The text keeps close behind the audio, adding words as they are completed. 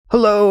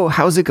Hello,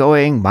 how's it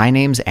going? My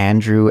name's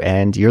Andrew,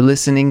 and you're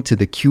listening to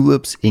the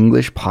Culips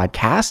English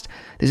podcast.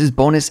 This is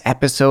bonus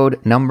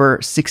episode number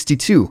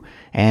 62.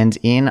 And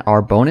in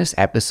our bonus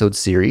episode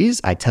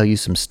series, I tell you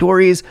some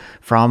stories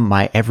from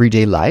my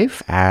everyday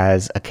life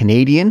as a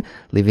Canadian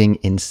living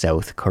in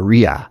South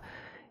Korea.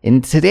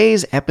 In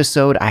today's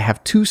episode, I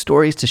have two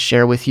stories to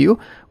share with you,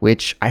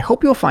 which I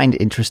hope you'll find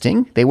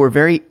interesting. They were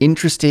very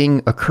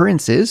interesting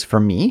occurrences for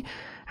me.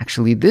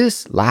 Actually,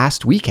 this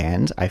last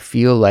weekend, I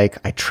feel like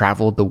I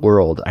traveled the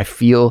world. I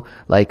feel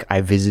like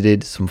I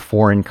visited some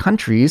foreign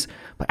countries,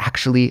 but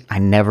actually I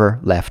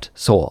never left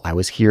Seoul. I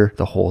was here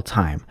the whole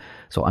time.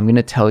 So I'm going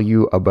to tell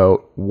you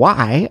about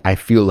why I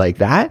feel like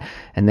that.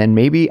 And then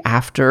maybe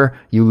after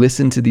you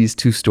listen to these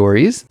two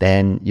stories,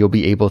 then you'll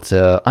be able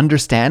to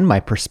understand my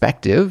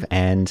perspective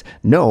and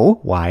know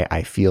why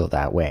I feel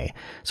that way.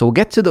 So we'll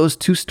get to those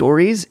two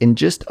stories in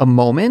just a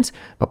moment.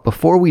 But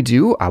before we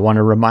do, I want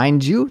to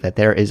remind you that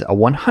there is a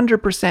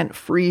 100%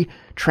 free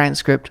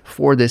transcript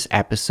for this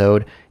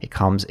episode. It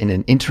comes in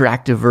an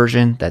interactive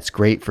version that's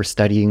great for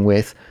studying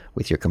with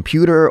your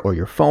computer or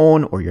your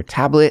phone or your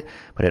tablet,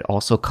 but it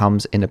also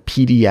comes in a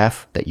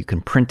PDF that you can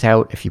print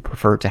out if you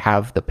prefer to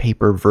have the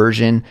paper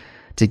version.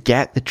 To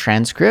get the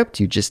transcript,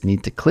 you just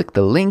need to click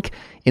the link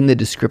in the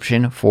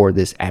description for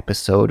this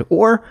episode,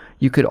 or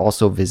you could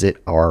also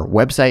visit our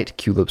website,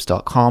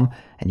 culips.com,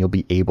 and you'll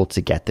be able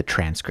to get the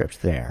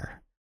transcript there.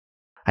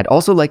 I'd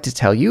also like to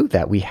tell you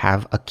that we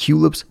have a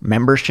Culips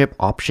membership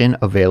option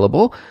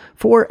available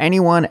for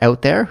anyone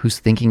out there who's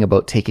thinking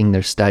about taking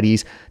their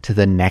studies to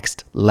the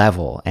next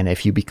level. And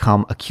if you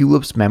become a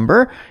Culips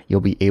member,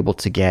 you'll be able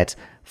to get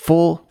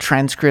full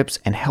transcripts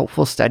and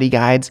helpful study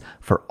guides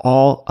for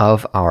all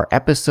of our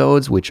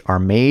episodes, which are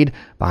made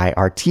by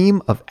our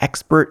team of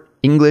expert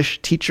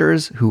English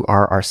teachers who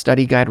are our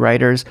study guide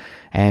writers.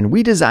 And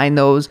we design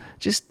those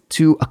just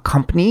to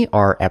accompany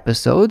our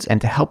episodes and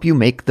to help you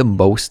make the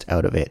most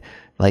out of it.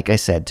 Like I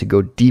said, to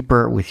go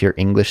deeper with your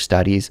English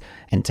studies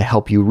and to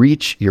help you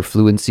reach your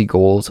fluency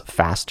goals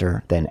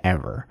faster than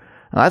ever.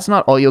 Now, that's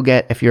not all you'll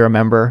get if you're a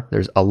member.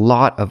 There's a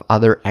lot of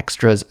other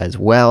extras as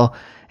well,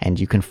 and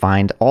you can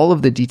find all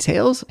of the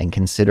details and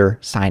consider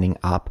signing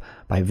up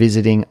by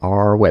visiting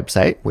our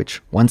website,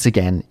 which once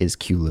again is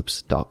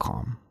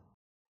culips.com.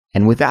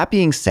 And with that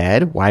being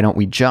said, why don't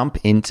we jump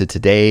into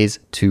today's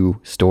two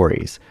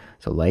stories?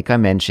 So like I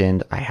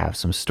mentioned, I have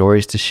some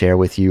stories to share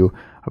with you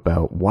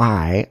about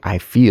why I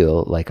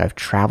feel like I've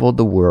traveled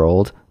the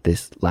world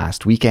this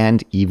last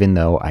weekend, even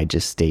though I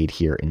just stayed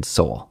here in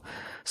Seoul.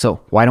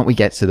 So why don't we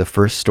get to the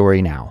first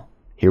story now?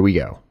 Here we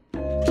go.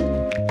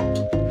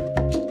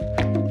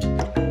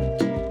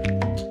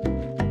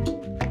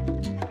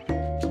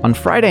 On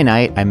Friday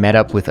night, I met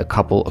up with a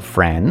couple of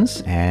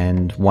friends,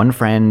 and one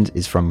friend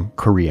is from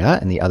Korea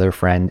and the other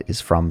friend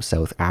is from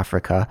South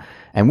Africa.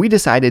 And we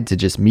decided to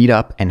just meet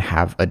up and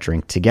have a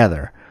drink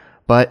together.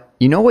 But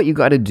you know what you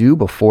got to do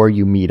before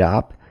you meet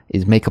up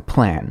is make a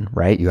plan,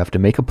 right? You have to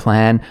make a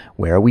plan.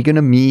 Where are we going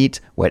to meet?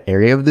 What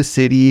area of the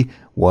city?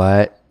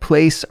 What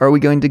place are we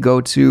going to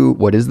go to?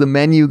 What is the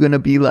menu going to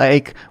be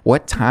like?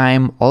 What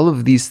time? All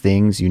of these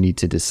things you need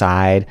to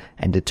decide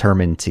and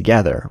determine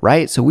together,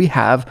 right? So we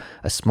have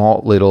a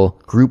small little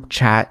group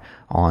chat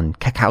on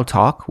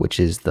KakaoTalk, which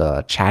is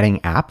the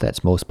chatting app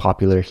that's most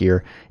popular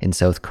here in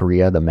South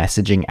Korea, the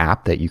messaging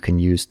app that you can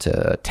use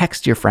to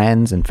text your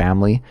friends and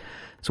family.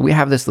 So we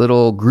have this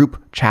little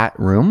group chat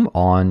room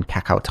on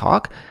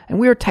KakaoTalk, and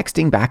we are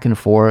texting back and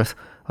forth.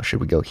 Oh, should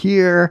we go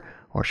here?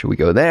 Or should we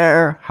go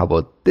there? How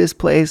about this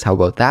place? How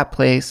about that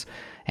place?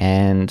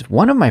 And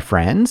one of my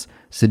friends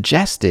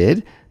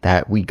suggested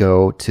that we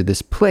go to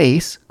this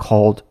place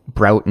called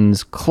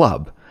Broughton's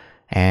Club.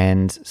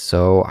 And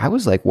so I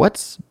was like,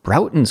 what's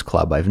Broughton's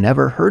Club? I've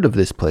never heard of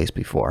this place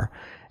before.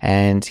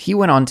 And he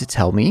went on to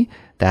tell me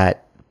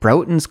that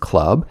Broughton's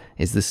Club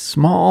is this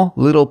small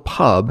little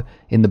pub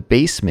in the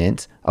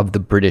basement of the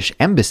British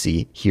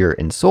Embassy here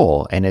in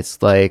Seoul. And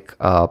it's like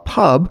a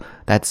pub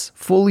that's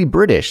fully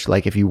British.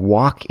 Like if you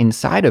walk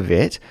inside of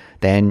it,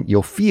 then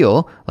you'll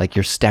feel like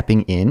you're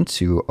stepping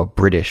into a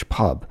British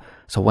pub.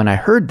 So when I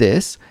heard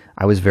this,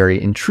 I was very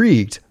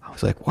intrigued. I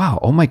was like, wow,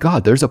 oh my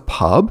God, there's a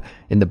pub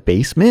in the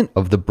basement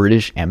of the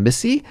British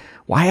Embassy?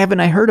 Why haven't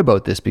I heard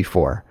about this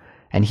before?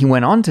 And he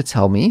went on to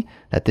tell me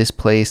that this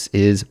place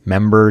is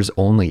members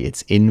only.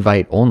 It's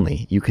invite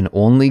only. You can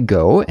only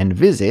go and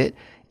visit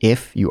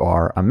if you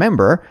are a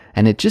member.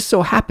 And it just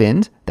so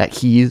happened that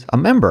he's a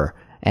member.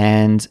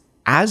 And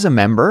as a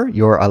member,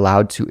 you're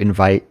allowed to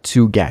invite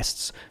 2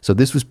 guests. So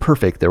this was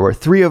perfect. There were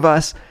 3 of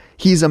us.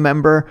 He's a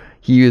member.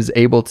 He is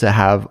able to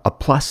have a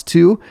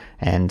 +2.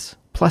 And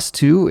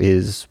 +2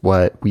 is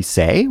what we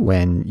say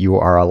when you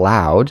are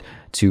allowed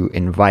to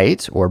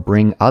invite or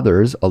bring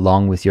others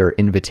along with your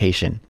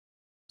invitation.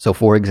 So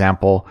for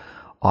example,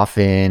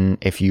 often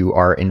if you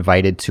are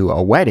invited to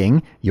a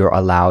wedding, you're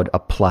allowed a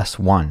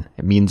 +1.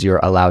 It means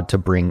you're allowed to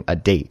bring a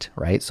date,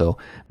 right? So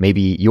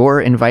maybe you're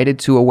invited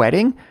to a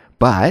wedding,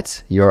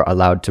 but you're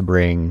allowed to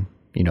bring,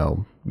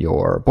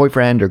 your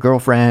boyfriend or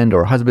girlfriend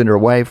or husband or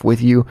wife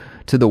with you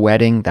to the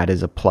wedding. That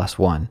is a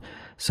 +1.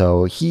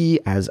 So he,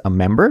 as a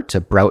member to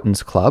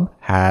Broughton's Club,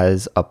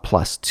 has a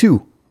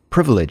 +2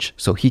 privilege.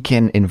 So he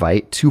can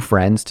invite 2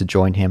 friends to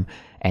join him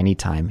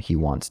anytime he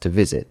wants to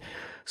visit.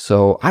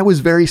 So I was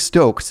very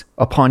stoked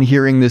upon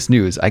hearing this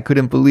news. I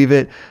couldn't believe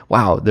it.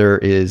 Wow, there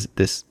is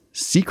this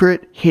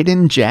secret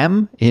hidden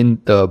gem in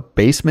the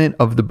basement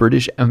of the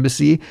British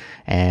Embassy,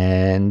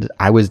 and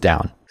I was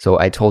down. So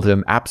I told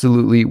him,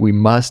 absolutely, we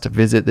must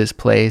visit this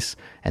place.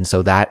 And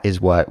so that is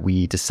what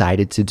we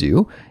decided to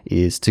do,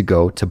 is to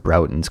go to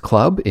Broughton's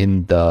Club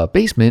in the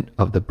basement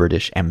of the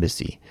British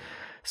Embassy.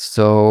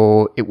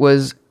 So it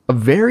was a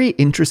very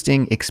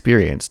interesting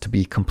experience, to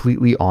be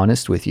completely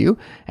honest with you.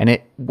 And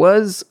it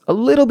was a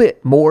little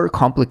bit more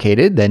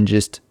complicated than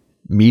just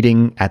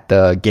meeting at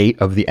the gate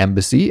of the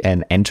embassy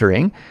and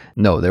entering.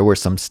 No, there were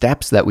some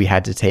steps that we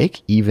had to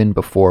take even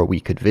before we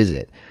could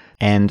visit.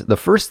 And the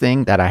first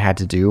thing that I had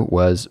to do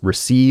was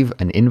receive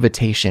an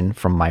invitation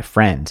from my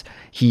friend.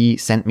 He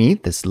sent me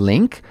this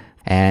link,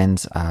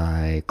 and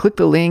I clicked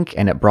the link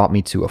and it brought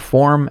me to a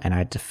form, and I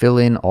had to fill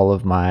in all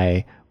of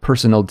my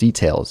personal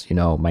details,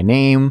 my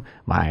name,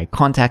 my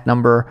contact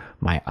number,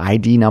 my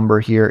ID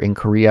number here in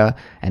Korea,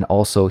 and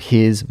also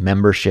his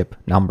membership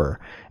number.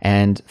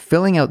 And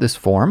filling out this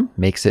form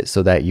makes it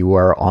so that you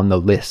are on the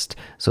list.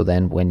 So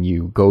then when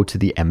you go to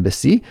the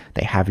embassy,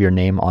 they have your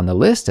name on the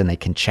list and they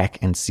can check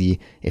and see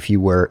if you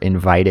were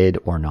invited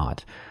or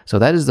not. So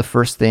that is the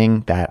first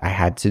thing that I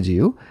had to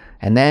do.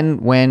 And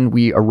then when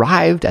we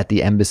arrived at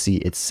the embassy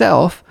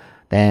itself,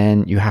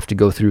 then you have to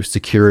go through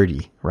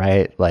security,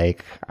 right?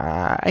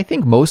 I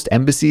think most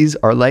embassies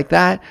are like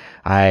that.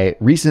 I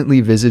recently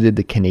visited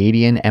the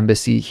Canadian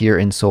embassy here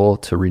in Seoul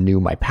to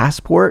renew my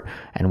passport.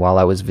 And while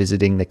I was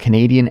visiting the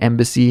Canadian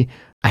embassy,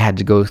 I had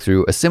to go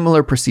through a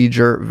similar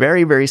procedure,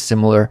 very, very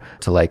similar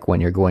to when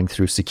you're going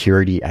through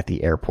security at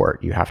the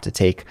airport. You have to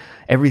take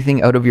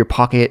everything out of your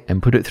pocket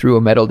and put it through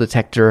a metal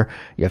detector.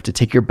 You have to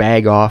take your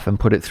bag off and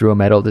put it through a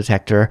metal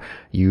detector.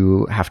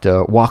 You have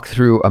to walk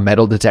through a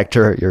metal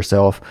detector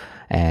yourself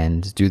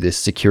and do this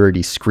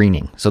security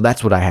screening. So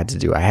that's what I had to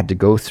do. I had to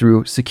go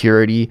through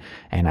security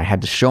and I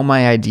had to show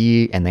my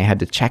ID, and they had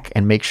to check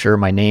and make sure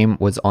my name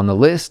was on the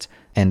list.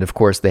 And of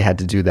course, they had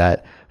to do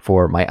that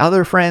for my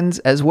other friends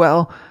as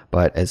well.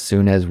 But as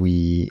soon as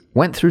we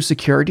went through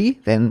security,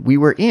 then we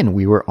were in.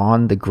 We were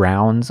on the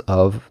grounds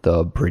of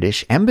the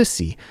British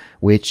Embassy,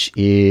 which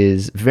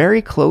is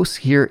very close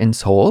here in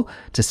Seoul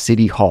to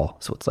City Hall.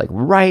 So it's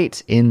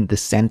right in the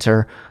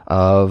center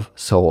of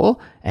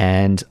Seoul,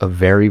 and a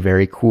very,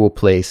 very cool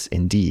place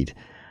indeed.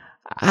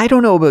 I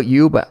don't know about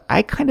you, but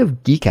I kind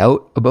of geek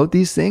out about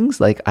these things.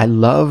 I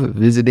love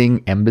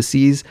visiting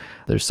embassies.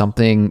 There's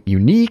something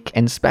unique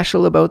and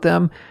special about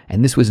them.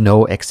 And this was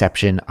no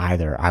exception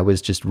either. I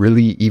was just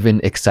really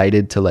even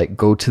excited to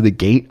go to the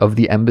gate of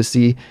the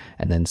embassy.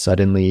 And then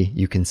suddenly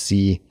you can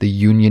see the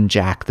Union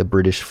Jack, the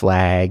British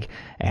flag,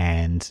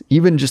 and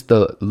even just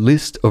the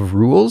list of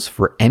rules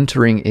for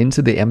entering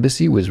into the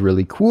embassy was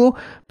really cool,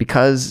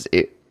 because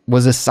it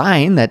was a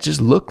sign that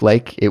just looked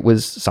like it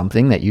was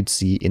something that you'd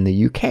see in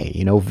the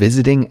UK.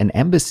 Visiting an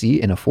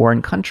embassy in a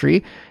foreign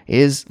country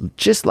is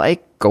just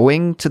like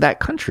going to that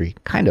country,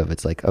 kind of.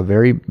 It's like a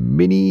very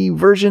mini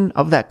version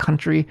of that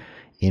country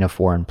in a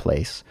foreign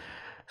place.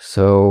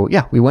 So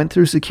yeah, we went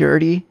through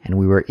security and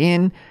we were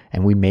in,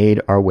 and we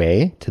made our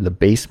way to the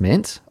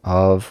basement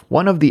of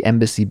one of the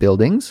embassy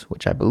buildings,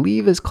 which I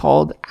believe is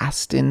called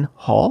Aston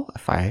Hall,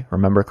 if I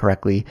remember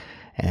correctly.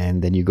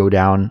 And then you go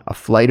down a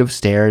flight of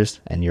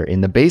stairs and you're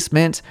in the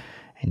basement,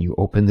 and you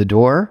open the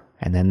door,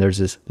 and then there's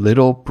this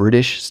little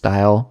British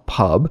style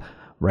pub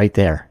right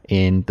there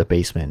in the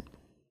basement.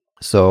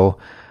 So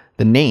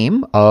the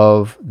name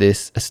of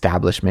this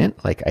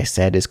establishment, like I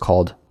said, is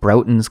called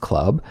Broughton's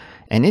Club,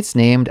 and it's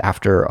named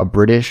after a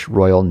British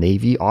Royal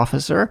Navy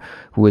officer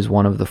who was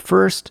one of the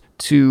first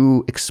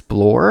to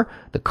explore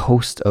the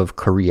coast of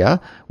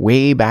Korea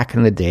way back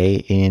in the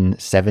day in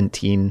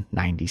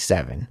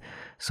 1797.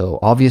 So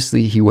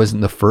obviously he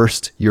wasn't the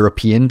first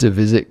European to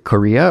visit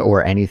Korea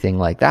or anything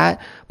like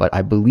that, but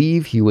I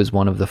believe he was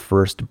one of the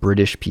first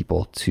British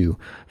people to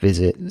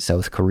visit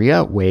South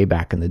Korea way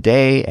back in the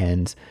day.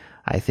 And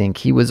I think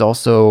he was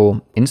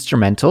also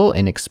instrumental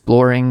in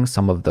exploring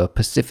some of the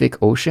Pacific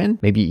Ocean,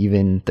 maybe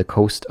even the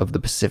coast of the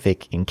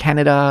Pacific in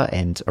Canada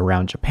and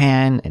around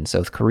Japan and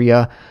South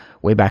Korea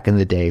way back in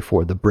the day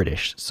for the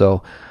British.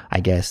 So I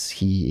guess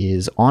he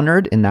is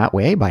honored in that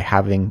way by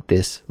having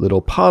this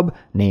little pub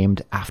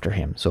named after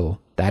him. So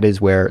that is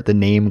where the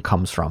name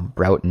comes from,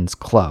 Broughton's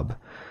Club.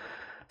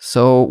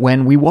 So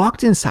when we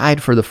walked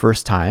inside for the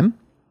first time,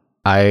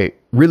 I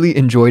really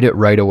enjoyed it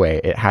right away.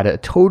 It had a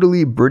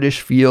totally British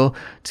feel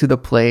to the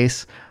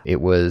place. It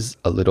was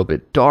a little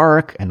bit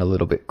dark and a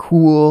little bit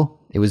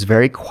cool. It was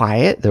very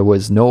quiet. There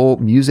was no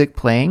music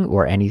playing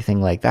or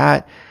anything like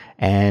that.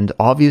 And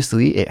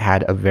obviously it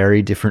had a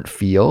very different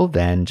feel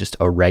than just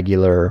a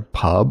regular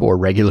pub or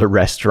regular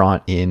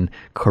restaurant in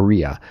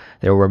Korea.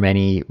 There were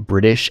many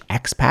British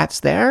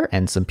expats there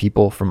and some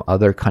people from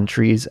other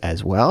countries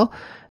as well.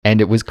 And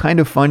it was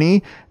kind of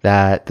funny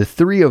that the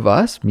three of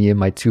us, me and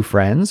my two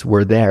friends,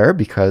 were there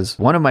because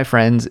one of my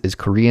friends is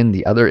Korean,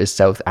 the other is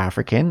South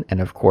African, and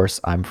of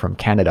course, I'm from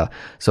Canada.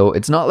 So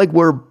it's not like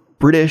we're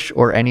British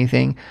or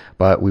anything,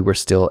 but we were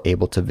still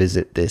able to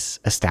visit this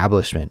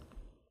establishment.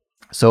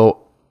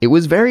 So it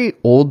was very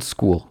old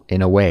school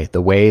in a way,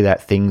 the way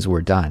that things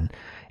were done.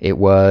 It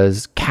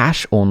was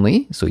cash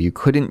only, so you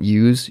couldn't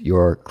use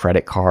your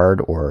credit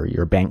card or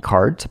your bank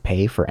card to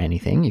pay for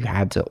anything. You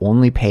had to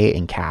only pay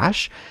in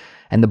cash.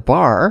 And the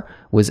bar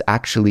was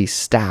actually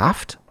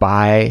staffed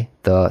by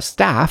the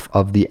staff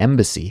of the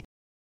embassy.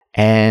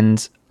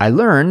 And I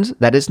learned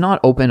that it's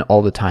not open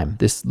all the time.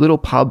 This little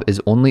pub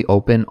is only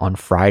open on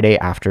Friday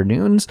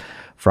afternoons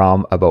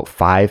from about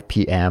 5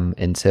 p.m.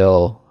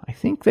 until, I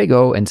think they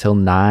go until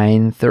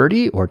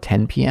 9:30 or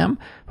 10 p.m.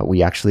 But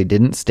we actually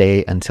didn't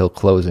stay until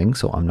closing.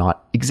 So I'm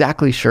not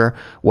exactly sure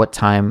what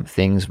time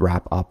things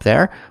wrap up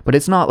there. But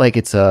it's not like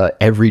it's a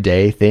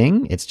everyday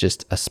thing. It's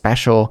just a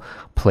special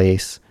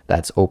place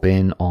that's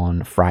open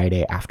on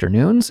Friday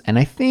afternoons. And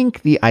I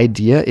think the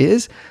idea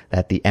is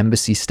that the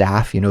embassy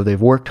staff,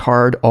 they've worked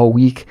hard all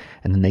week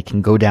and then they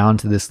can go down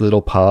to this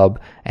little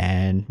pub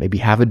and maybe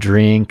have a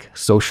drink,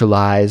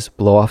 socialize,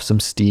 blow off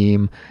some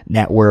steam,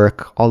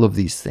 network, all of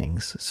these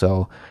things.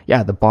 So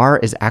yeah, the bar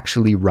is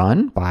actually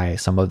run by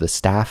some of the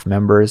staff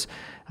members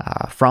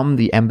from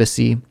the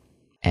embassy.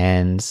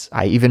 And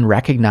I even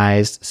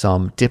recognized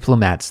some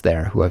diplomats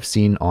there who I've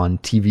seen on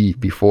TV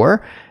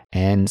before.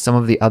 And some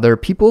of the other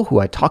people who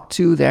I talked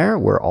to there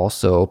were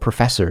also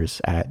professors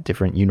at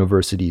different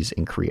universities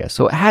in Korea.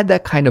 So it had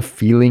that kind of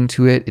feeling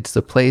to it. It's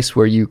the place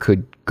where you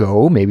could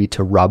go maybe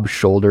to rub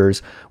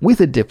shoulders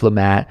with a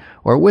diplomat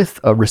or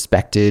with a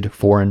respected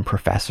foreign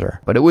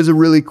professor. But it was a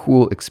really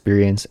cool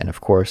experience. And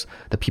of course,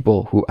 the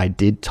people who I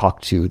did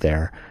talk to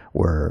there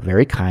were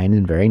very kind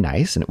and very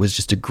nice. And it was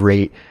just a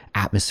great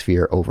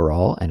atmosphere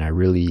overall. And I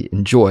really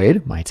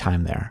enjoyed my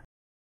time there.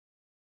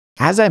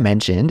 As I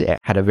mentioned, it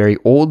had a very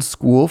old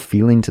school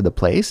feeling to the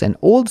place, and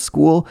old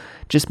school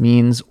just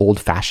means old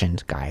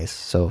fashioned, guys.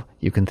 So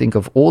you can think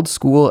of old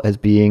school as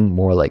being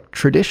more like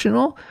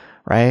traditional,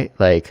 right?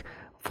 Like,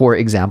 for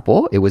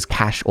example, it was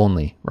cash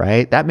only,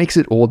 right? That makes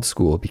it old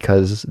school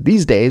because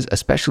these days,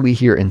 especially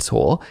here in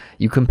Seoul,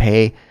 you can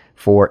pay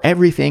for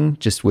everything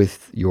just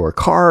with your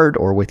card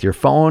or with your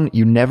phone.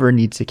 You never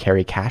need to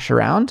carry cash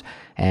around.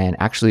 And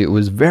actually, it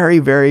was very,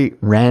 very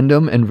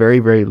random and very,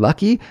 very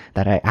lucky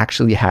that I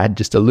actually had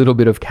just a little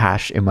bit of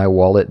cash in my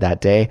wallet that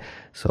day.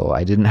 So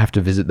I didn't have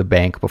to visit the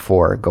bank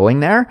before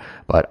going there.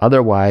 But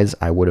otherwise,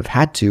 I would have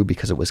had to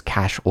because it was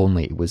cash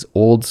only. It was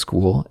old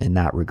school in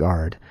that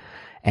regard.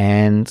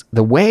 And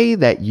the way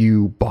that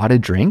you bought a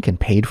drink and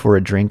paid for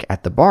a drink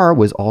at the bar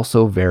was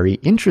also very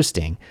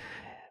interesting.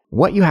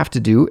 What you have to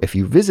do if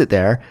you visit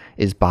there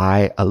is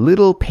buy a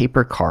little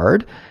paper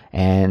card,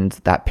 and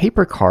that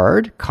paper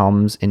card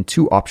comes in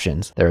two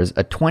options. There's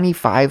a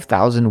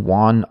 25,000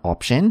 won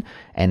option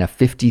and a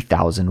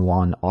 50,000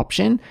 won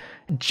option.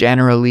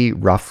 Generally,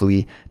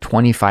 roughly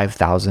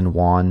 25,000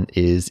 won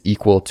is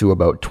equal to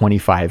about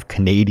 25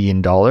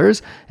 Canadian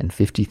dollars, and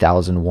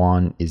 50,000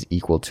 won is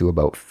equal to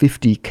about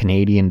 50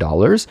 Canadian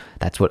dollars.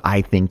 That's what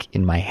I think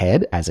in my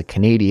head as a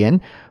Canadian,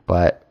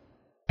 but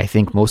I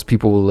think most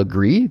people will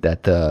agree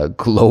that the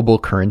global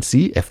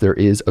currency, if there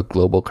is a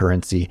global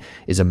currency,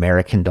 is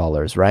American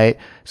dollars, right?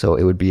 So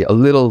it would be a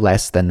little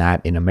less than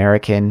that in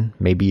American.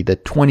 Maybe the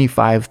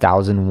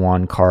 25,000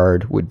 won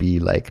card would be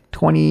like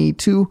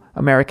 22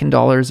 American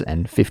dollars,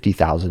 and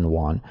 50,000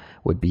 won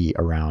would be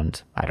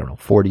around, I don't know,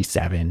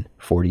 $47,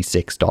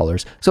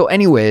 $46. So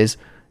anyways,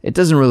 it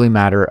doesn't really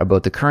matter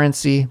about the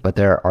currency, but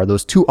there are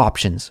those two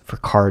options for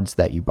cards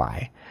that you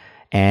buy.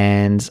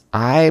 And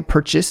I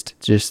purchased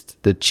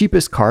just the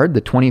cheapest card,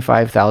 the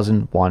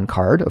 25,000 won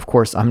card. Of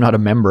course, I'm not a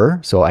member,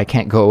 so I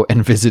can't go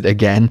and visit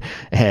again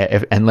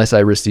unless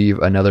I receive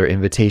another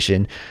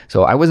invitation.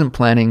 So I wasn't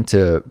planning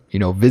to,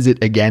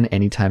 visit again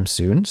anytime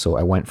soon. So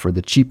I went for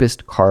the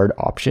cheapest card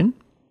option.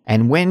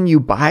 And when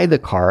you buy the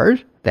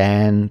card,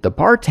 then the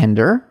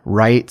bartender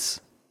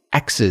writes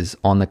X's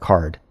on the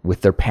card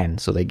with their pen.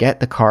 So they get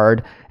the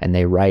card and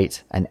they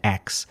write an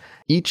X.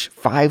 Each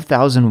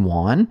 5,000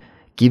 won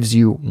gives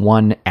you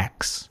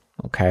 1x.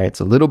 Okay, it's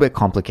a little bit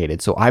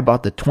complicated. So I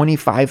bought the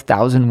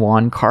 25,000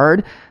 won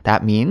card.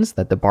 That means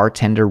that the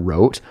bartender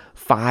wrote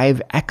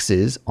 5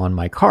 X's on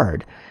my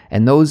card.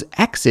 And those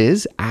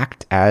X's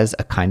act as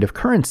a kind of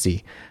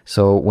currency.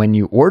 So when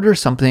you order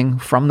something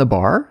from the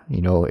bar,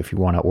 if you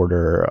want to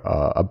order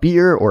a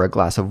beer or a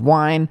glass of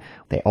wine,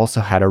 they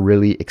also had a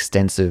really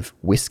extensive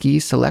whiskey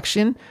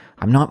selection.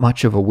 I'm not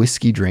much of a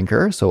whiskey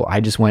drinker, so I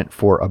just went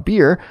for a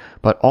beer,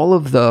 but all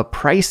of the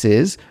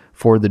prices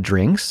for the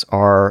drinks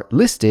are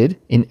listed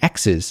in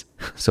X's.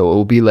 So it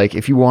will be like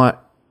if you want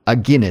a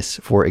Guinness,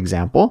 for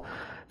example,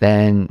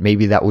 then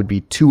maybe that would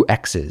be 2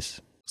 X's.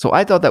 So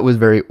I thought that was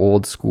very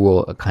old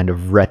school, a kind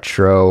of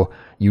retro,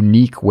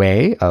 unique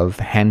way of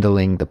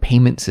handling the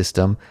payment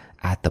system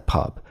at the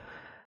pub.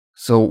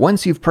 So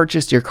once you've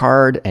purchased your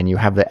card and you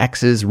have the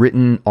X's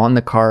written on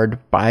the card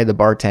by the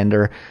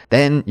bartender,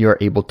 then you're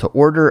able to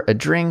order a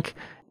drink.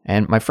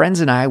 And my friends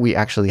and I, we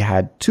actually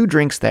had 2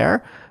 drinks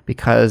there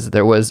because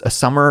there was a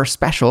summer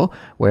special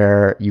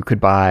where you could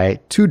buy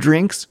 2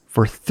 drinks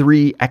for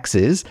 3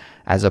 X's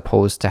as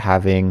opposed to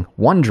having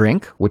 1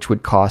 drink, which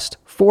would cost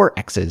 4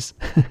 X's.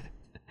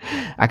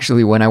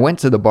 Actually, when I went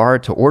to the bar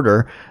to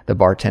order, the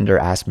bartender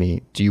asked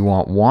me, "Do you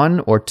want 1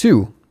 or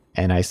 2?"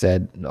 And I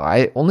said,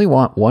 "I only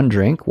want 1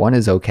 drink. 1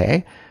 is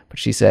okay." But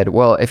she said,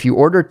 "Well, if you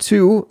order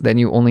 2, then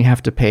you only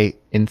have to pay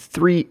in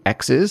 3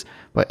 X's.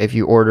 But if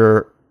you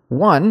order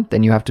 1,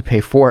 then you have to pay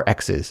 4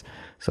 X's.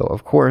 So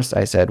of course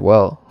I said,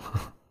 well,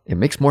 it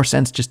makes more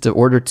sense just to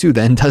order 2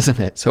 then, doesn't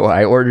it? So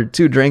I ordered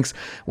 2 drinks.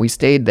 We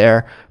stayed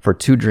there for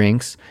 2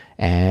 drinks.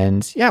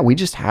 And yeah, we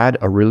just had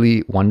a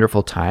really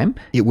wonderful time.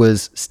 It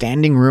was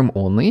standing room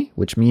only,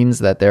 which means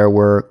that there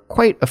were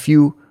quite a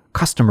few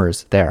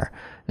customers there.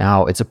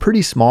 Now, it's a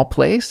pretty small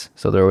place,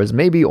 so there was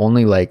maybe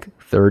only like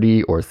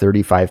 30 or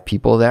 35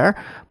 people there,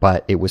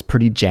 but it was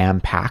pretty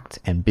jam-packed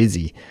and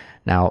busy.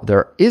 Now,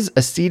 there is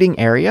a seating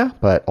area,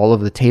 but all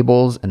of the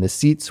tables and the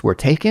seats were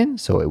taken,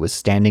 so it was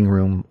standing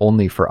room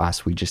only for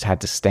us. We just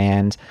had to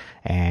stand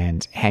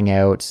and hang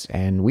out,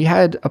 and we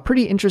had a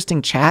pretty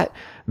interesting chat.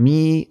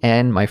 Me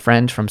and my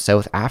friend from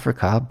South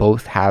Africa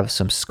both have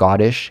some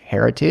Scottish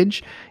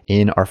heritage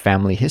in our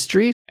family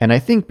history. And I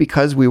think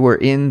because we were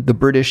in the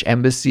British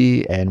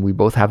Embassy and we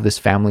both have this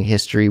family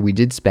history, we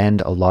did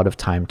spend a lot of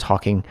time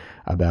talking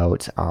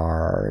about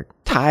our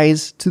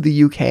ties to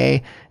the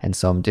UK and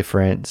some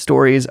different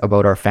stories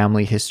about our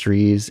family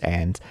histories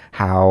and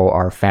how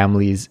our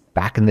families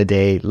back in the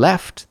day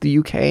left the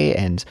UK.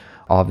 And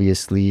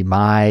obviously,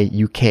 my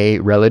UK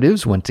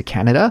relatives went to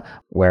Canada,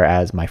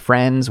 whereas my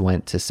friends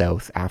went to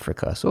South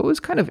Africa. So it was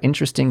kind of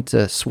interesting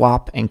to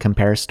swap and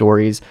compare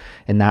stories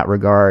in that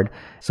regard.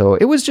 So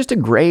it was just a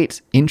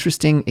great,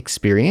 interesting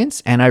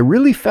experience. And I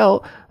really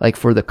felt like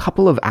for the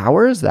couple of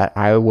hours that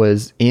I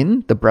was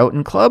in the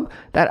Broughton Club,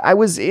 that I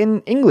was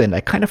in England.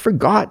 I kind of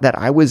forgot that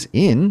I was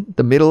in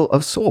the middle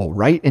of Seoul,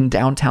 right in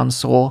downtown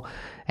Seoul.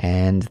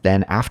 And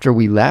then after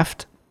we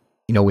left,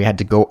 we had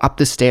to go up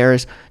the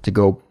stairs to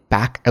go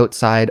back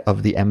outside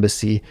of the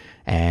embassy,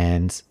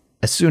 and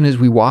as soon as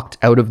we walked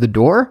out of the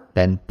door,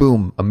 then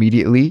boom,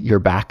 immediately you're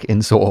back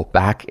in Seoul,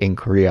 back in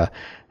Korea.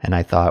 And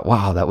I thought,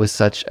 wow, that was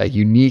such a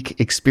unique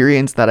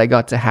experience that I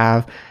got to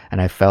have.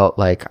 And I felt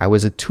like I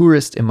was a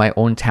tourist in my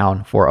own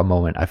town for a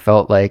moment. I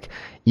felt like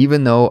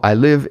even though I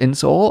live in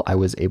Seoul, I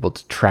was able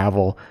to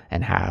travel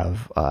and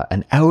have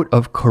an out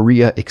of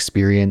Korea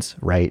experience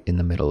right in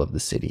the middle of the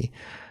city.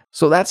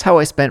 So that's how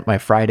I spent my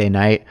Friday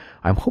night.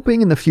 I'm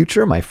hoping in the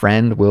future my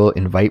friend will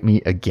invite me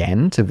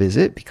again to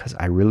visit because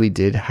I really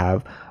did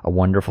have a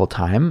wonderful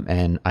time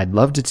and I'd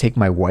love to take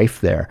my wife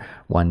there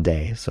one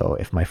day. So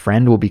if my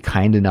friend will be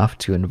kind enough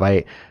to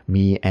invite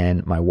me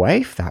and my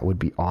wife, that would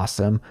be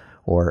awesome.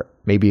 Or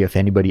maybe if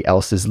anybody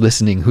else is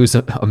listening who's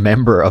a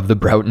member of the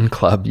Broughton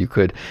Club, you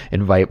could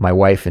invite my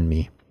wife and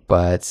me.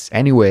 But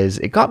anyways,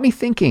 it got me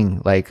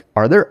thinking, like,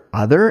 are there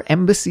other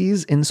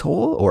embassies in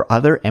Seoul or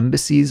other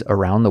embassies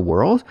around the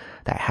world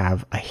that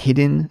have a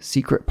hidden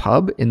secret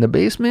pub in the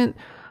basement?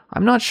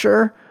 I'm not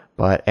sure,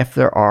 but if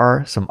there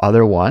are some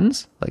other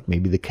ones, like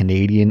maybe the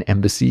Canadian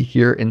embassy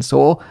here in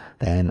Seoul,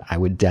 then I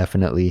would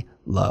definitely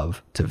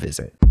love to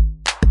visit.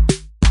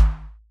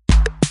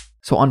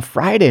 So on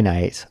Friday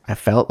night, I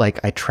felt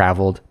like I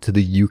traveled to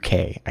the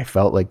UK. I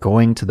felt like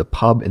going to the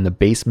pub in the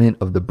basement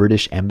of the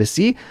British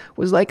Embassy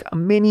was like a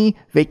mini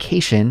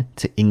vacation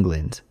to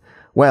England.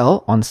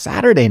 Well, on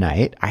Saturday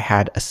night, I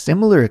had a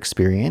similar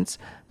experience,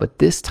 but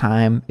this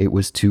time it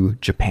was to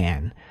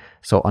Japan.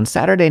 So on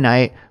Saturday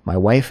night, my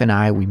wife and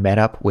I, we met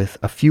up with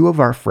a few of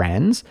our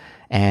friends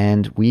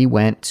and we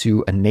went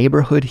to a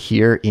neighborhood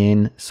here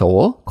in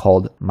Seoul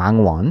called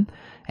Mangwon.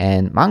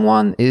 And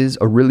Mangwon is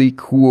a really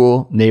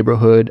cool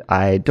neighborhood.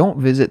 I don't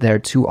visit there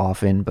too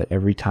often, but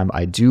every time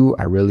I do,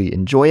 I really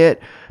enjoy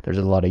it. There's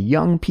a lot of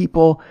young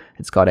people.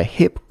 It's got a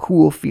hip,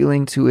 cool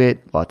feeling to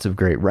it. Lots of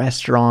great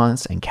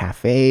restaurants and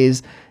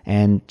cafes.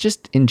 And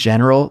just in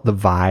general, the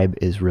vibe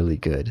is really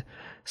good.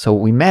 So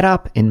we met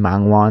up in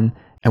Mangwon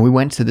and we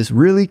went to this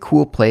really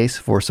cool place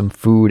for some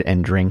food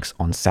and drinks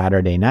on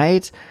Saturday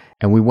night.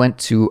 And we went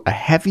to a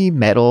heavy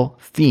metal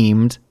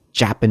themed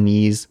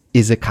Japanese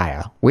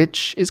izakaya,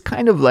 which is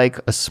kind of like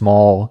a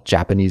small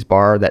Japanese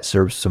bar that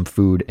serves some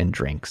food and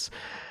drinks.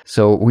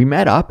 So we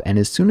met up, and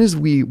as soon as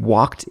we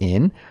walked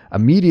in,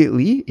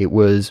 immediately it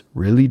was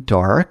really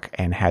dark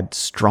and had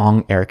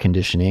strong air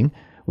conditioning,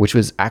 which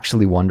was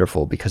actually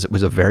wonderful because it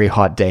was a very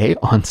hot day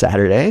on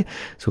Saturday.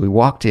 So we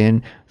walked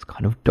in, it's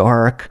kind of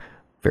dark,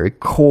 very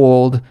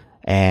cold,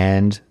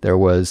 and there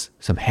was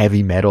some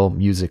heavy metal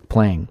music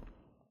playing.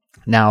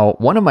 Now,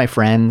 one of my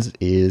friends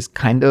is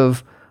kind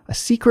of a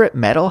secret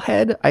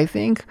metalhead, I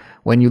think.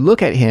 When you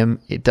look at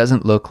him, it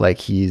doesn't look like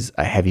he's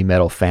a heavy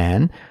metal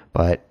fan,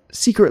 but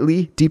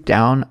secretly, deep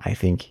down, I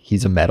think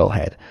he's a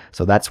metalhead.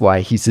 So that's why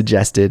he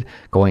suggested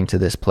going to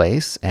this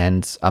place.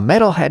 And a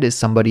metalhead is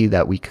somebody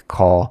that we could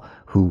call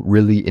who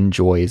really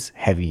enjoys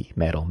heavy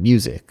metal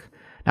music.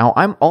 Now,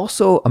 I'm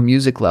also a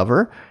music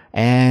lover,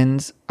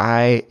 and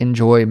I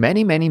enjoy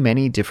many, many,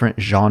 many different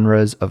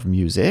genres of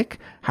music.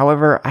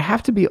 However, I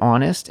have to be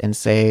honest and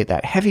say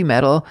that heavy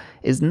metal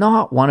is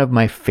not one of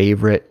my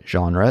favorite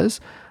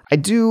genres. I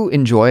do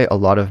enjoy a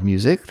lot of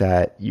music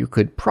that you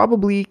could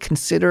probably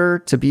consider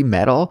to be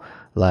metal,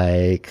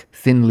 like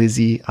Thin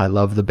Lizzy. I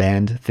love the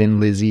band Thin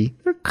Lizzy.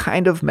 They're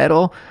kind of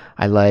metal.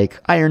 I like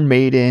Iron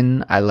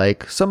Maiden. I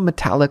like some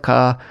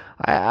Metallica.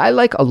 I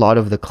like a lot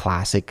of the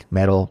classic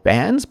metal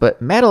bands, but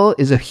metal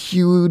is a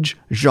huge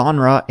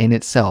genre in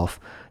itself.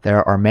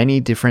 There are many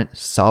different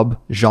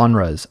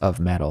sub-genres of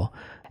metal.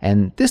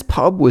 And this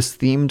pub was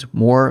themed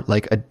more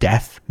like a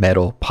death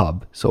metal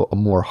pub, so a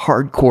more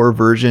hardcore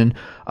version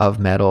of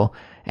metal.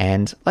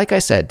 And like I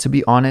said, to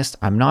be honest,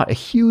 I'm not a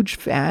huge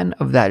fan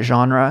of that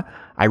genre.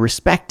 I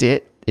respect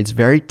it. It's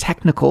very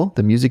technical.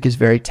 The music is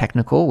very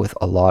technical with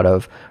a lot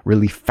of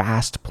really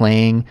fast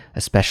playing,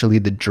 especially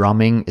the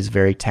drumming is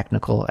very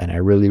technical, and I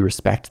really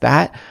respect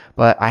that.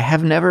 But I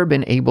have never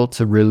been able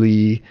to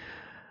really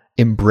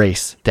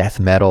embrace death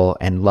metal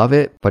and love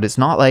it, but it's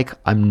not like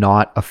I'm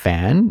not a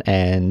fan,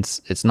 and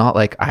it's not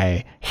like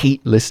I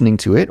hate listening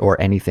to it or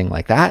anything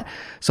like that.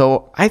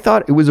 So I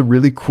thought it was a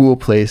really cool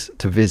place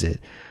to visit.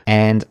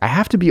 And I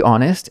have to be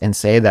honest and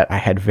say that I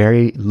had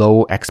very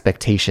low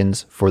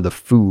expectations for the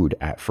food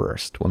at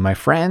first. When my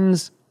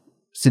friends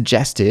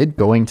suggested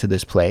going to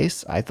this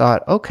place, I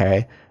thought,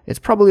 okay, it's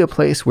probably a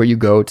place where you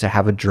go to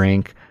have a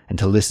drink and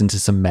to listen to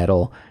some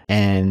metal,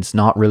 and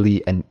not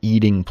really an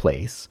eating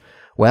place.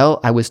 Well,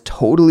 I was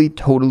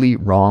totally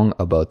wrong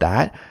about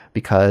that,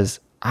 because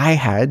I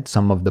had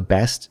some of the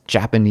best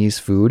Japanese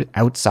food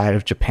outside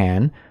of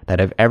Japan that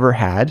I've ever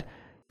had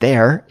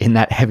there in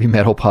that heavy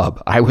metal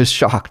pub. I was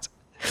shocked.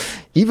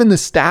 Even the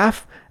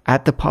staff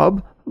at the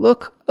pub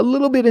look a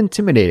little bit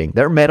intimidating.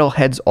 They're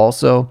metalheads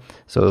also.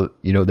 So,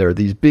 there are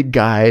these big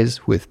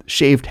guys with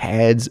shaved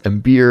heads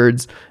and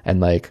beards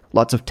and like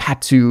lots of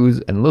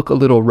tattoos and look a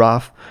little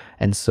rough.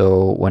 And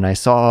so when I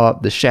saw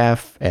the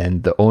chef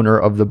and the owner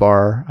of the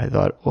bar, I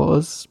thought, well,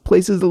 this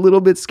place is a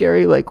little bit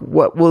scary. Like,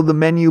 what will the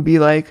menu be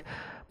like?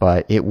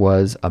 But it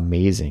was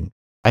amazing.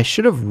 I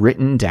should have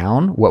written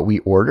down what we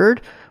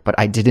ordered, but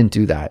I didn't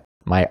do that.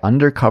 My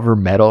undercover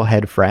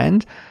metalhead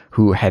friend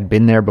who had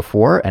been there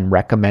before and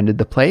recommended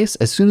the place,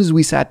 as soon as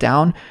we sat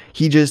down,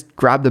 he just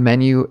grabbed the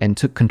menu and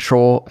took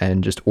control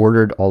and just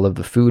ordered all of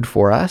the food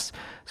for us.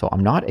 So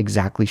I'm not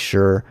exactly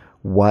sure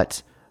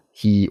what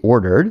he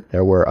ordered.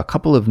 There were a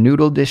couple of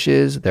noodle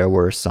dishes. There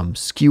were some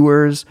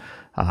skewers,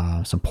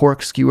 some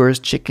pork skewers,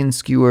 chicken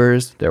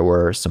skewers. There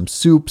were some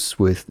soups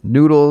with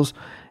noodles.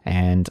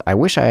 And I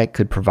wish I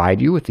could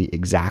provide you with the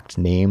exact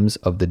names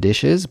of the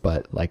dishes,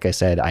 but like I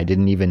said, I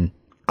didn't even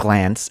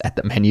glance at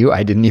the menu.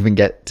 I didn't even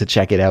get to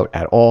check it out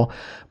at all,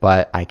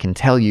 but I can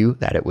tell you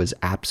that it was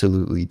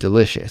absolutely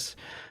delicious.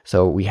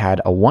 So we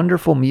had a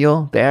wonderful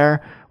meal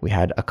there. We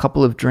had a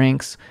couple of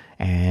drinks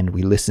and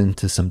we listened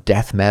to some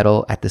death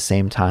metal at the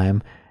same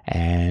time.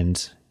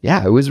 And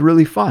yeah, it was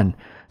really fun.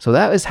 So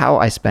that is how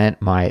I spent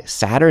my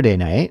Saturday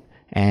night.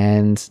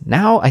 And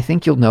now I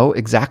think you'll know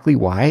exactly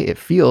why it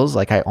feels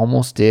like I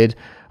almost did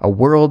a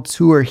world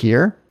tour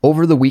here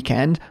over the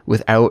weekend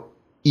without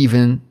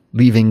even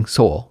leaving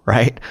Seoul,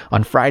 right?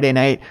 On Friday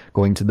night,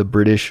 going to the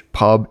British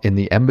pub in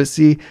the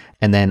embassy,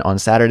 and then on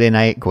Saturday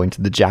night, going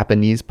to the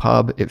Japanese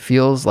pub. It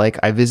feels like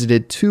I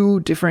visited 2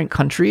 different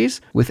countries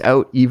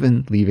without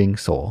even leaving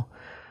Seoul.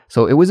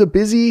 So it was a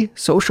busy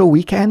social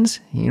weekend.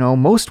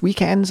 Most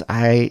weekends,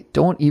 I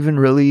don't even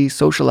really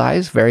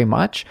socialize very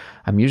much.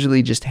 I'm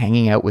usually just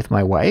hanging out with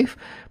my wife.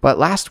 But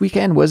last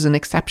weekend was an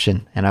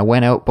exception, and I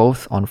went out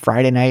both on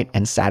Friday night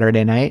and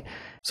Saturday night.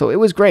 So it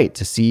was great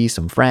to see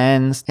some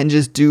friends and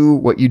just do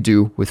what you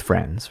do with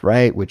friends,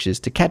 right? Which is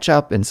to catch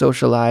up and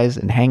socialize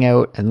and hang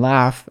out and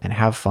laugh and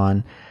have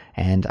fun.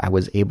 And I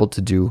was able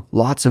to do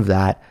lots of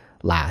that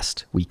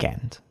last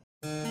weekend.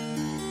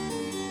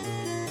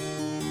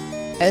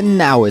 And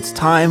now it's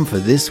time for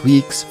this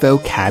week's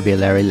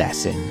vocabulary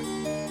lesson.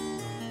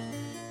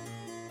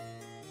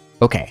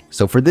 Okay,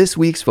 so for this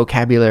week's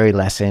vocabulary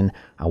lesson,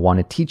 I want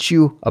to teach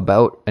you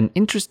about an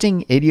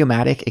interesting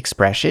idiomatic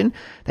expression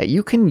that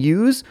you can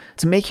use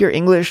to make your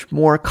English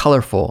more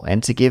colorful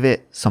and to give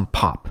it some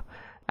pop.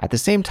 At the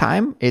same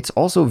time, it's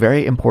also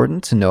very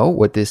important to know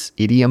what this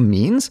idiom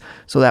means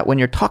so that when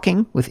you're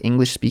talking with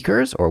English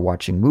speakers or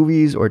watching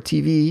movies or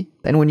TV,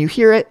 then when you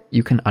hear it,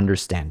 you can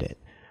understand it.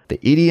 The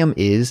idiom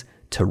is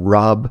to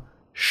rub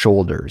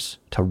shoulders,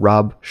 to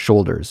rub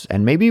shoulders.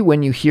 And maybe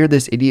when you hear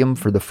this idiom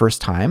for the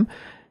first time,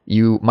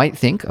 you might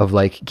think of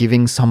like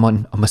giving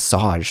someone a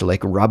massage,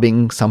 like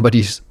rubbing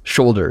somebody's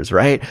shoulders,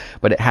 right?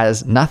 But it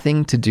has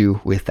nothing to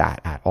do with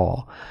that at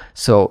all.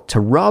 So to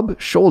rub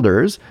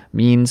shoulders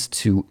means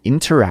to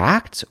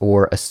interact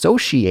or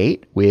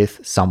associate with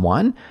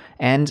someone.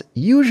 And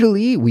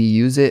usually we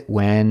use it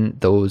when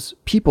those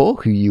people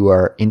who you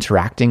are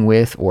interacting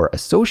with or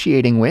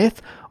associating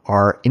with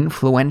are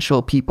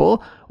influential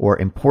people or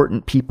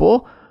important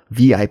people,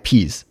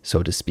 VIPs,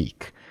 so to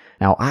speak.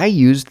 Now, I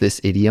used this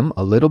idiom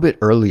a little bit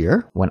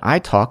earlier when I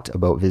talked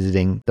about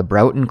visiting the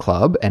Broughton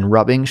Club and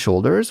rubbing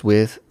shoulders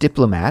with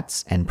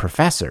diplomats and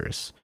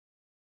professors.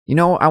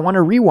 I want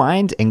to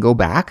rewind and go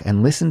back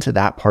and listen to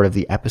that part of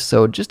the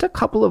episode just a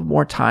couple of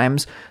more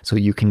times so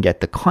you can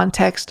get the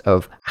context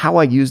of how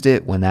I used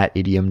it when that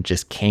idiom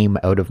just came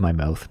out of my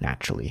mouth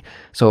naturally.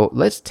 So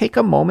let's take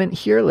a moment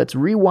here. Let's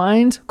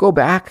rewind, go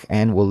back,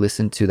 and we'll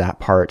listen to that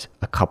part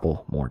a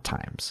couple more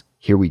times.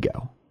 Here we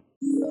go.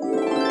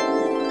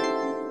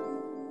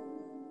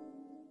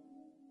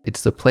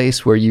 It's the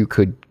place where you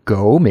could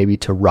go maybe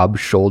to rub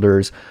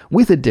shoulders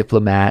with a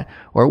diplomat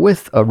or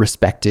with a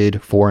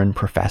respected foreign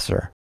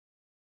professor.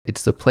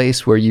 It's the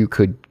place where you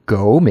could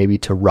go maybe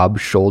to rub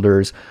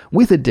shoulders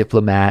with a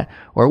diplomat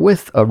or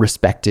with a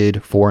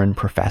respected foreign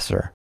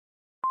professor.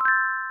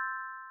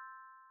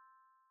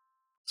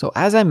 So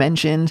as I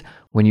mentioned,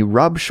 when you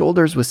rub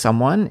shoulders with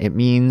someone, it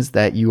means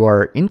that you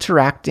are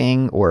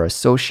interacting or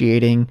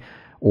associating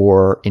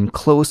or in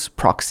close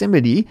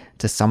proximity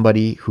to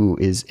somebody who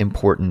is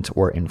important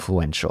or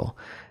influential.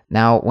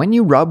 Now, when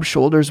you rub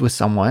shoulders with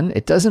someone,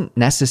 it doesn't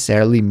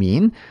necessarily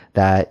mean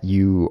that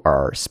you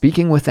are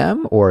speaking with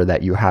them or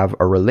that you have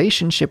a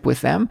relationship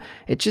with them.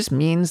 It just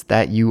means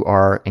that you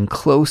are in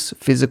close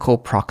physical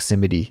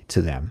proximity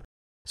to them.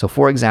 So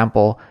for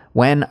example,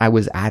 when I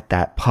was at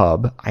that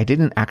pub, I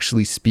didn't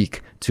actually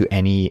speak to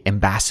any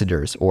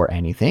ambassadors or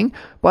anything,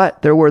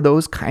 but there were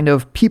those kind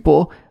of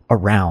people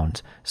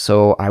around.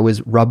 So I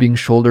was rubbing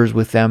shoulders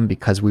with them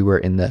because we were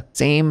in the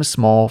same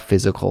small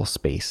physical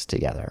space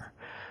together.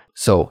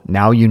 So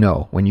now you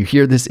know, when you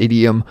hear this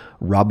idiom,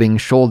 rubbing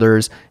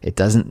shoulders, it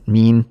doesn't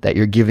mean that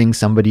you're giving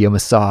somebody a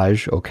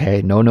massage,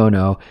 okay?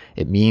 No.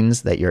 It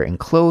means that you're in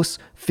close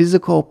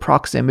physical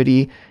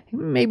proximity,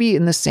 maybe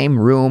in the same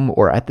room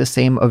or at the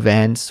same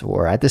event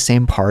or at the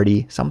same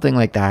party, something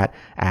like that,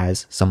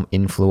 as some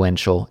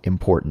influential,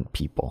 important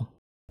people.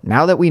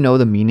 Now that we know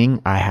the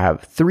meaning, I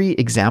have 3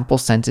 example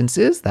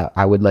sentences that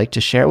I would like to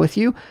share with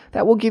you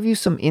that will give you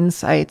some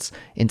insights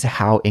into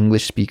how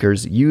English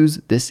speakers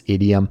use this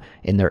idiom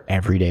in their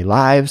everyday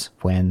lives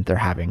when they're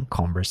having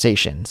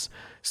conversations.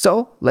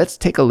 So let's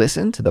take a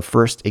listen to the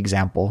first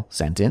example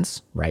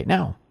sentence right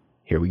now.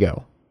 Here we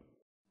go.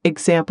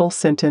 Example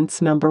sentence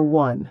number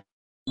 1.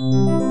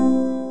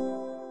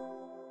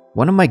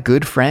 One of my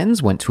good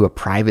friends went to a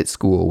private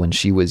school when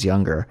she was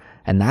younger,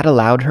 and that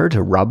allowed her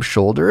to rub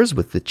shoulders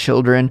with the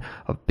children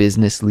of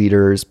business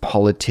leaders,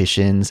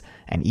 politicians,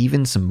 and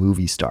even some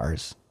movie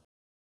stars.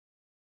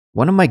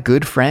 One of my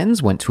good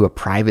friends went to a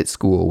private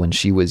school when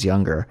she was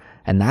younger,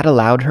 and that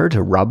allowed her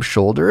to rub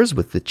shoulders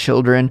with the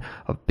children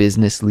of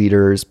business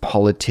leaders,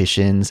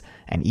 politicians,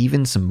 and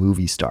even some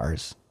movie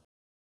stars.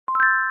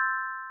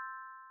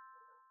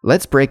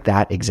 Let's break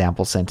that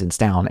example sentence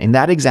down. In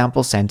that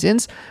example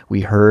sentence, we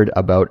heard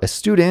about a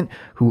student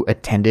who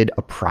attended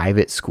a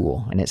private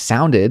school, and it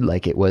sounded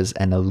like it was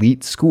an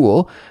elite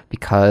school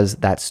because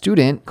that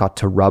student got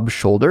to rub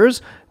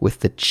shoulders with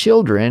the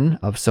children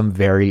of some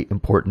very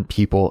important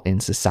people in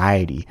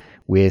society,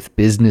 with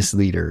business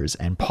leaders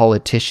and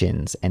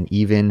politicians and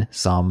even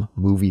some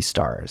movie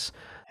stars.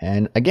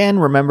 And again,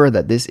 remember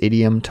that this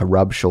idiom to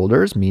rub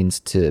shoulders means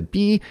to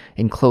be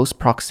in close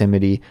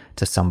proximity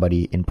to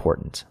somebody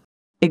important.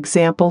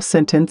 Example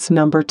sentence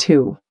number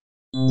 2.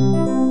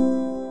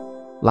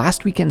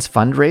 Last weekend's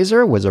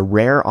fundraiser was a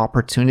rare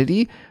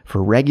opportunity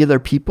for regular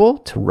people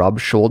to rub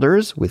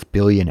shoulders with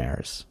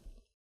billionaires.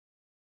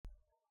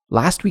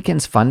 Last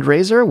weekend's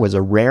fundraiser was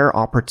a rare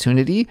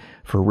opportunity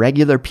for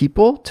regular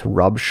people to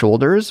rub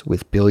shoulders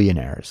with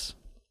billionaires.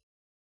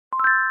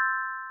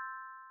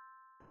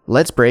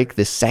 Let's break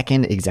the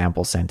second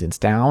example sentence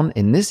down.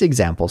 In this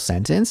example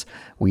sentence,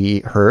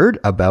 we heard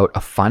about a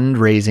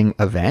fundraising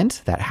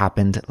event that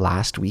happened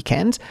last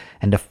weekend.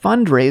 And a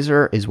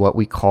fundraiser is what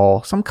we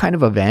call some kind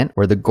of event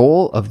where the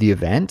goal of the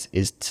event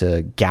is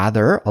to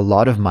gather a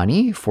lot of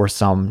money for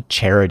some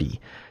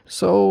charity.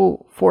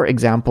 So, for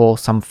example,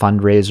 some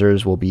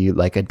fundraisers will be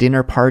like a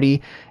dinner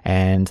party,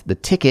 and the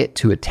ticket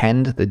to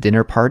attend the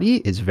dinner party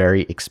is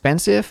very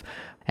expensive.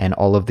 And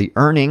all of the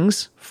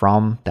earnings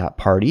from that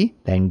party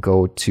then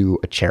go to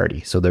a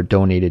charity. So they're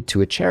donated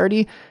to a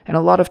charity. And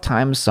a lot of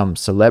times some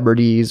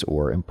celebrities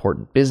or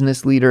important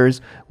business leaders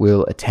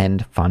will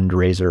attend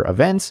fundraiser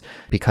events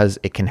because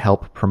it can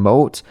help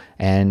promote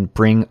and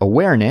bring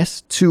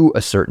awareness to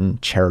a certain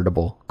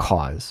charitable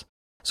cause.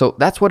 So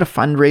that's what a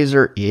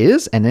fundraiser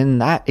is. And in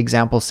that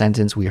example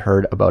sentence, we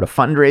heard about a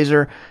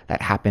fundraiser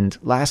that happened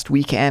last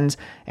weekend,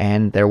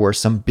 and there were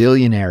some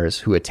billionaires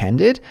who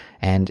attended.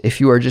 And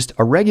if you are just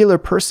a regular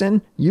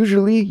person,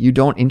 usually you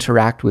don't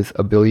interact with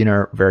a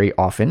billionaire very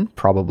often,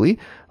 probably.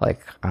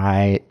 Like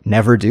I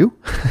never do.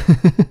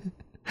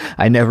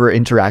 I never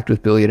interact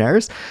with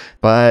billionaires,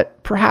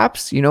 but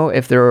perhaps,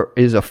 if there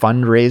is a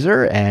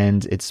fundraiser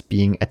and it's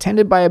being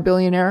attended by a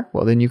billionaire,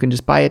 well, then you can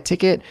just buy a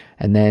ticket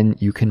and then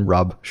you can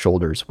rub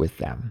shoulders with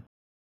them.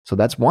 So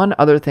that's one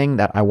other thing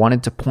that I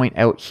wanted to point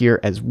out here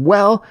as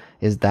well,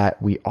 is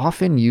that we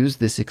often use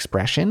this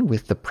expression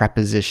with the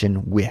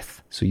preposition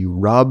with. So you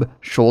rub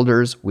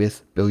shoulders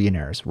with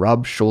billionaires,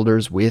 rub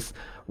shoulders with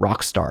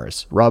rock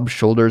stars, rub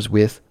shoulders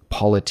with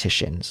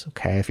politicians.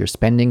 Okay, if you're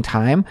spending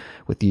time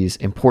with these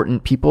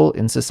important people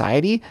in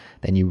society,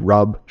 then you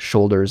rub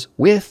shoulders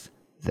with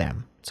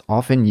them. It's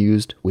often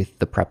used with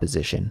the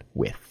preposition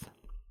with.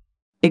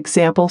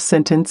 Example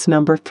sentence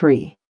number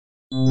 3.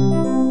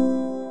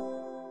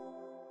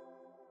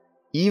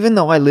 Even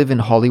though I live in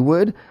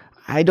Hollywood,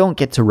 I don't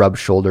get to rub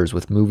shoulders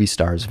with movie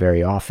stars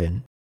very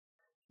often.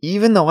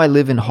 Even though I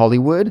live in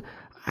Hollywood,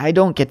 I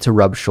don't get to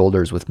rub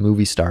shoulders with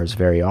movie stars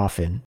very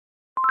often.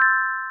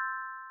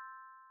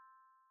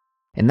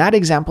 In that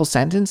example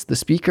sentence, the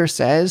speaker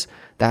says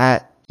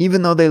that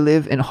even though they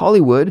live in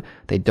Hollywood,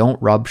 they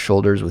don't rub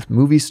shoulders with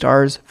movie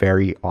stars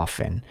very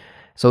often.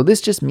 So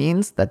this just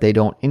means that they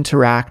don't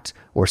interact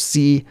or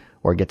see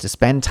or get to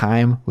spend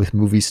time with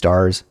movie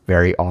stars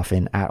very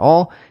often at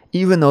all,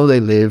 even though they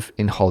live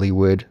in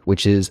Hollywood,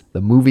 which is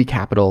the movie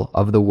capital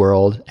of the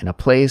world and a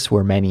place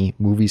where many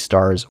movie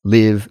stars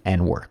live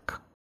and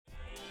work.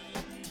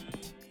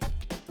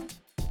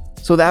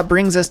 So that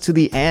brings us to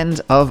the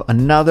end of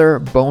another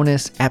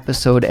bonus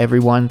episode,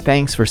 everyone.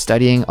 Thanks for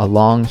studying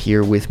along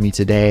here with me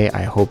today.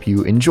 I hope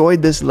you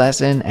enjoyed this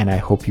lesson and I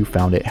hope you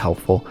found it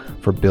helpful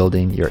for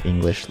building your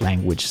English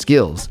language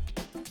skills.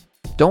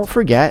 Don't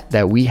forget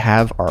that we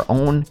have our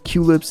own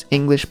Culips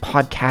English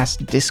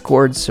Podcast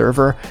Discord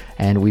server,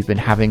 and we've been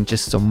having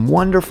just some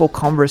wonderful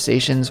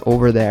conversations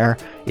over there.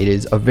 It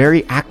is a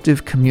very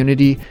active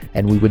community,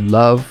 and we would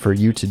love for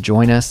you to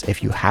join us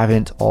if you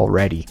haven't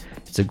already.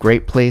 It's a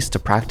great place to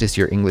practice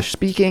your English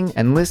speaking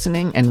and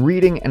listening and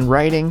reading and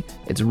writing.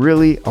 It's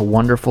really a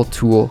wonderful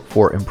tool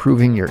for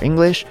improving your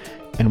English.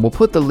 And we'll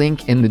put the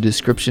link in the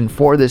description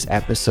for this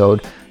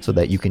episode so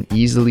that you can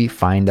easily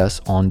find us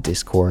on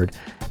Discord.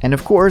 And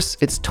of course,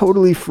 it's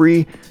totally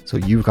free, so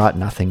you've got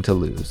nothing to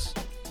lose.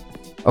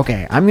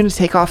 Okay, I'm going to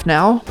take off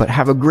now, but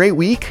have a great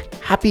week.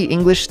 Happy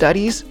English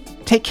studies.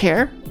 Take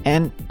care,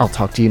 and I'll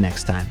talk to you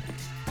next time.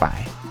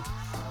 Bye.